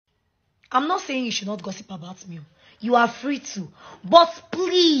I'm not saying you should not gossip about me. You are free to. But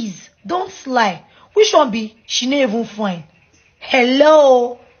please, don't lie. Which one be she not even fine?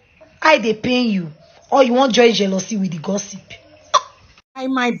 Hello? I dey pain you. Or you want join jealousy with the gossip? Hi,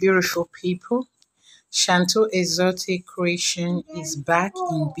 my beautiful people. Shanto Exotic Creation is back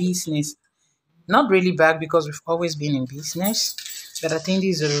in business. Not really back because we've always been in business, but I think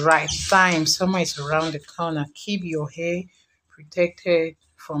this is the right time. Summer is around the corner. Keep your hair protected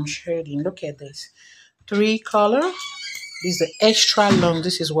from shedding. Look at this. Three color. This is the extra long.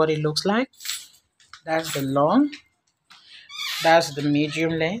 This is what it looks like. That's the long. That's the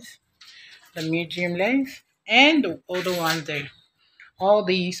medium length, and the other one there. All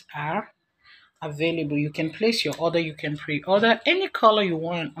these are available. You can place your order, you can pre-order any color you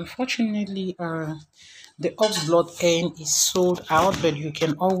want. Unfortunately, the ox blood end is sold out, but you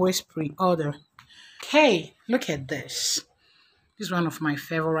can always pre-order. Okay, look at this. This is one of my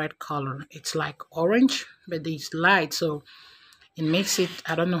favorite color. It's like orange, but it's light, so it makes it,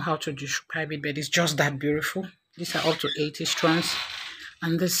 I don't know how to describe it, but it's just that beautiful. These are up to 80 strands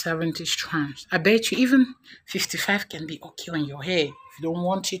and this 70 strands. I bet you even 55 can be okay on your hair if you don't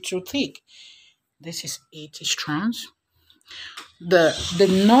want it too thick. This is 80 strands.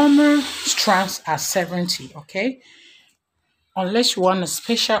 The normal strands are 70, okay? Unless you want a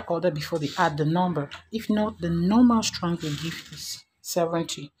special order before they add the number. If not, the normal strand will give is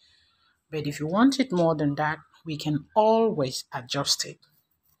 70. But if you want it more than that, we can always adjust it.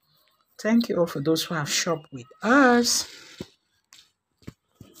 Thank you all for those who have shopped with us.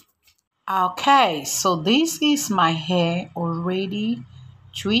 Okay, so this is my hair already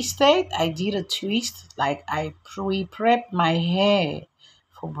twisted. I did a twist, like I pre-prepped my hair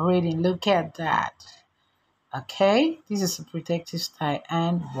for braiding. Look at that. Okay, this is a protective style,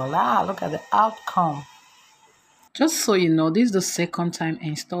 and voila, look at the outcome. Just so you know, this is the second time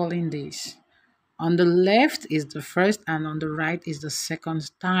installing this. On the left is the first, and on the right is the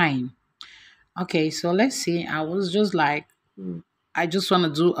second time. Okay, so let's see. I was just like, I just want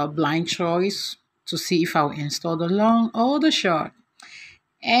to do a blind choice to see if I'll install the long or the short.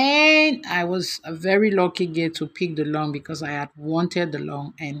 And I was a very lucky girl to pick the long because I had wanted the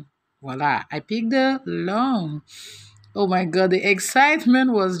long, and voila, I picked the long. Oh my god, the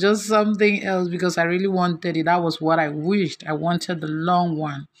excitement was just something else because I really wanted it. That was what I wished. I wanted the long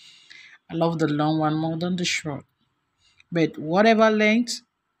one. I love the long one more than the short. But whatever length,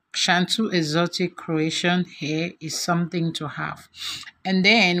 Shantu Exotic Croatian hair is something to have. And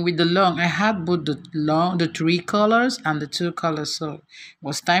then with the long, I had both the three colors and the two colors. So it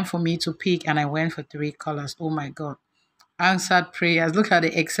was time for me to pick and I went for three colors. Oh my god. Answered prayers. Look at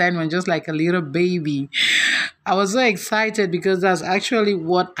the excitement, just like a little baby. I was so excited because that's actually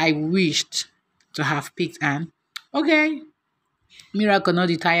what I wished to have picked. And okay, miracle not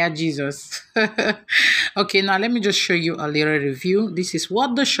retire Jesus. Okay, now let me just show you a little review. This is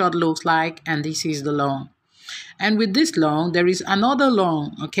what the short looks like, and this is the long. And with this long, there is another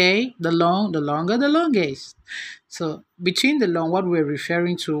long, okay? The long, the longer, the longest. So between the long, what we're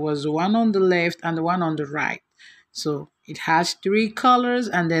referring to was the one on the left and the one on the right. So it has three colors,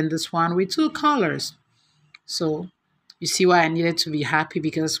 and then this one with two colors. So you see why I needed to be happy,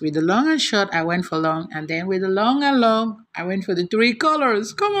 because with the long and short, I went for long. And then with the long and long, I went for the three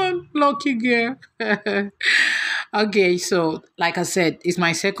colors. Come on, lucky girl. Okay, so like I said, it's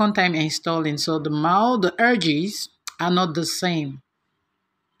my second time installing. So the edges are not the same.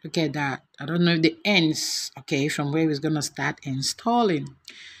 Look at that. I don't know if the ends, okay, from where it's going to start installing.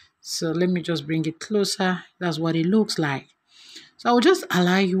 So let me just bring it closer. That's what it looks like. So I will just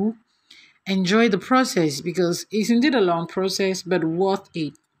allow you enjoy the process because it's indeed a long process, but worth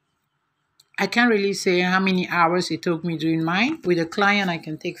it. I can't really say how many hours it took me doing mine. With a client, I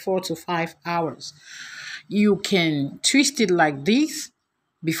can take 4 to 5 hours. You can twist it like this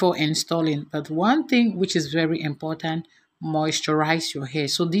before installing. But one thing which is very important, moisturize your hair.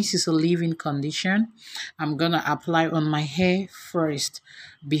 So this is a leave-in condition. I'm going to apply on my hair first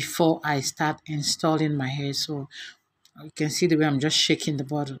before I start installing my hair. So you can see the way I'm just shaking the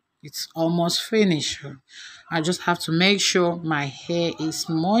bottle. It's almost finished. I just have to make sure my hair is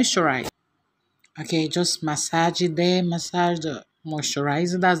moisturized. Okay, just massage it there, massage the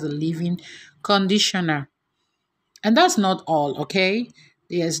moisturizer. That's the leave-in conditioner. And that's not all, okay?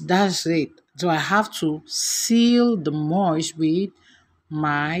 Yes, that's it. So I have to seal the moist with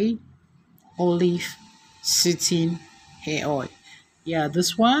my olive sitting hair oil. Yeah,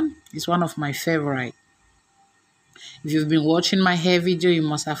 this one is one of my favorite. If you've been watching my hair video, you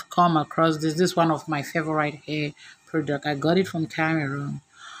must have come across this. This is one of my favorite hair product. I got it from Cameroon.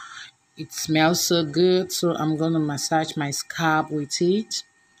 It smells so good, so I'm gonna massage my scalp with it.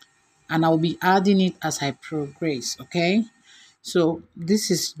 and I'll be adding it as I progress. Okay, so this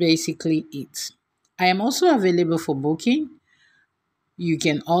is basically it. I am also available for booking. You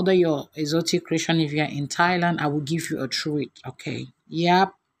can order your exotic creation if you are in Thailand. I will give you a treat. Okay,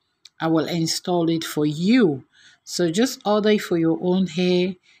 yep, I will install it for you. So just order it for your own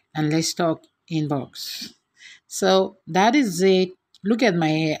hair and let's talk inbox. So that is it. Look at my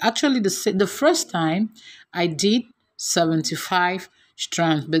hair. Actually, the first time I did 75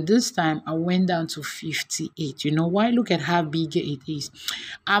 strands, but this time I went down to 58. You know why? Look at how big it is.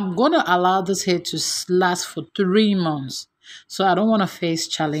 I'm going to allow this hair to last for 3 months. So I don't want to face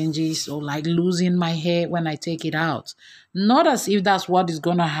challenges or like losing my hair when I take it out. Not as if that's what is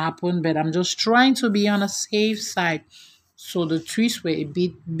going to happen, but I'm just trying to be on a safe side. So the twists were a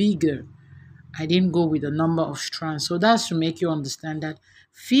bit bigger. I didn't go with the number of strands. So that's to make you understand that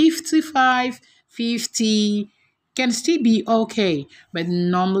 55, 50 can still be okay. But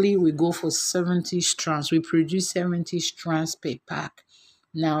normally we go for 70 strands. We produce 70 strands per pack.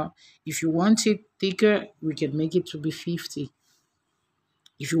 Now, if you want it thicker, we can make it to be 50.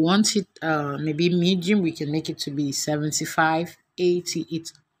 If you want it maybe medium, we can make it to be 75, 80.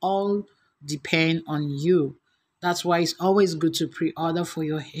 It all depend on you. That's why it's always good to pre-order for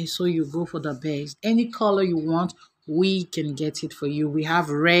your hair so you go for the best. Any color you want, we can get it for you. We have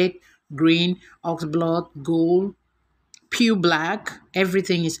red, green, oxblood, gold, pure black.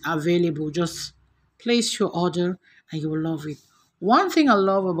 Everything is available. Just place your order and you will love it. One thing I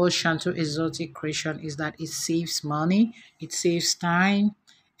love about Shanto Exotic Creation is that it saves money, it saves time,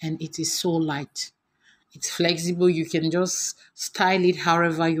 and it is so light. It's flexible. You can just style it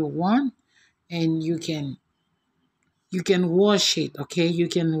however you want, and you can wash it. Okay, you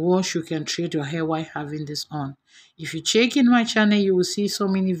can wash, you can treat your hair while having this on. If you check in my channel, you will see so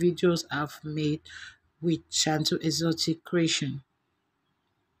many videos I've made with Shanto Exotic Creation.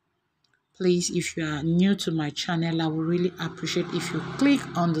 Please, if you are new to my channel, I would really appreciate if you click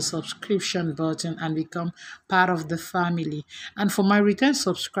on the subscription button and become part of the family. And for my return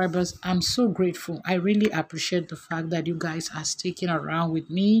subscribers, I'm so grateful. I really appreciate the fact that you guys are sticking around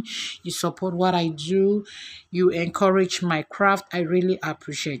with me. You support what I do. You encourage my craft. I really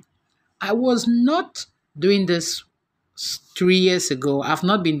appreciate. I was not doing this 3 years ago. I've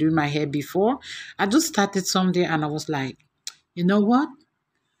not been doing my hair before. I just started someday and I was like, you know what?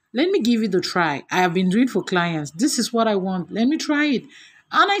 Let me give it a try. I have been doing for clients. This is what I want. Let me try it.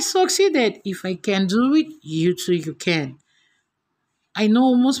 And I succeeded. If I can do it, you too, you can. I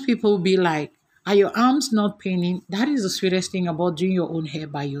know most people will be like, are your arms not paining? That is the sweetest thing about doing your own hair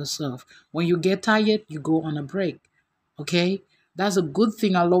by yourself. When you get tired, you go on a break. Okay? That's a good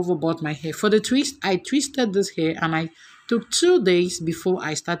thing I love about my hair. For the twist, I twisted this hair and I took 2 days before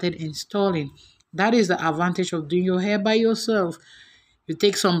I started installing. That is the advantage of doing your hair by yourself. You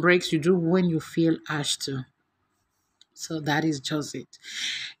take some breaks, you do when you feel asked to. So that is just it.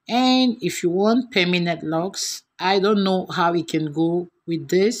 And if you want permanent locks, I don't know how it can go with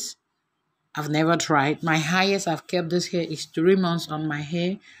this. I've never tried. My highest I've kept this hair is 3 months on my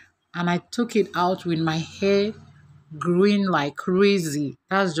hair. And I took it out with my hair growing like crazy.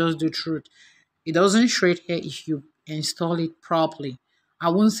 That's just the truth. It doesn't shred hair if you install it properly. I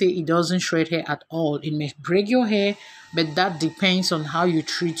won't say it doesn't shred hair at all. It may break your hair, but that depends on how you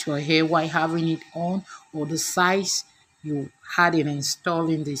treat your hair while having it on or the size you had in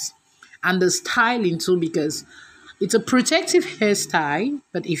installing this. And the styling too, because it's a protective hairstyle,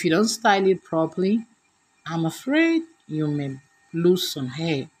 but if you don't style it properly, I'm afraid you may lose some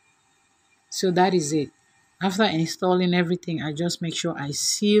hair. So that is it. After installing everything, I just make sure I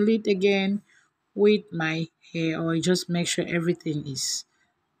seal it again with my hair, or just make sure everything is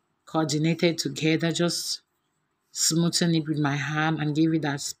coordinated together. Just smoothen it with my hand and give it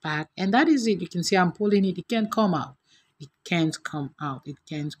that spark. And that is it. You can see I'm pulling it. It can't come out. It can't come out. It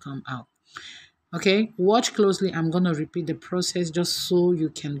can't come out. Okay, watch closely. I'm going to repeat the process just so you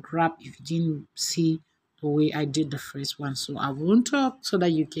can grab if you didn't see the way I did the first one. So I won't talk so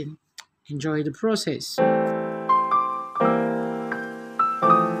that you can enjoy the process.